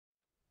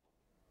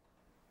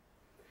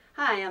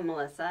Hi, I'm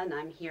Melissa, and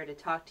I'm here to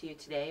talk to you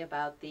today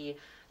about the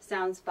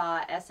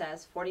SoundSpa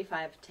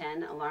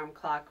SS-4510 alarm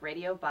clock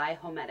radio by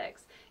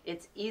Homedics.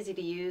 It's easy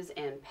to use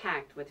and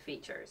packed with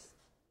features.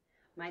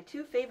 My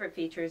two favorite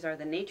features are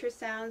the nature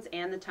sounds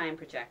and the time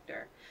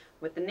projector.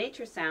 With the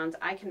nature sounds,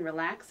 I can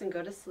relax and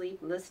go to sleep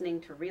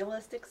listening to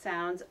realistic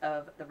sounds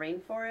of the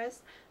rainforest,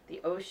 the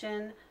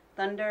ocean,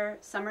 thunder,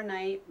 summer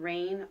night,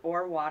 rain,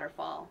 or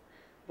waterfall.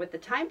 With the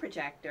time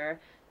projector,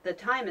 the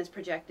time is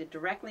projected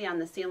directly on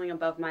the ceiling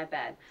above my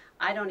bed.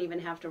 I don't even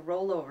have to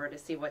roll over to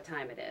see what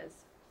time it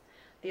is.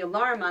 The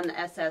alarm on the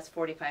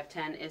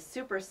SS-4510 is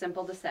super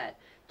simple to set.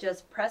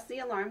 Just press the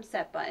alarm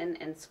set button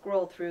and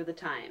scroll through the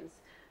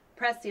times.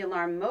 Press the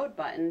alarm mode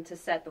button to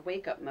set the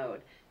wake up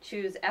mode.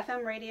 Choose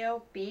FM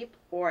radio, beep,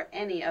 or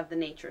any of the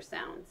nature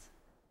sounds.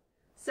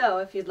 So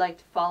if you'd like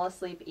to fall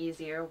asleep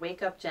easier,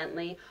 wake up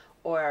gently,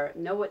 or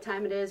know what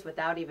time it is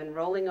without even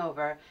rolling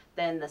over,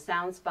 then the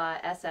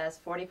SoundSpa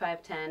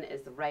SS-4510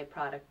 is the right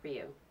product for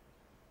you.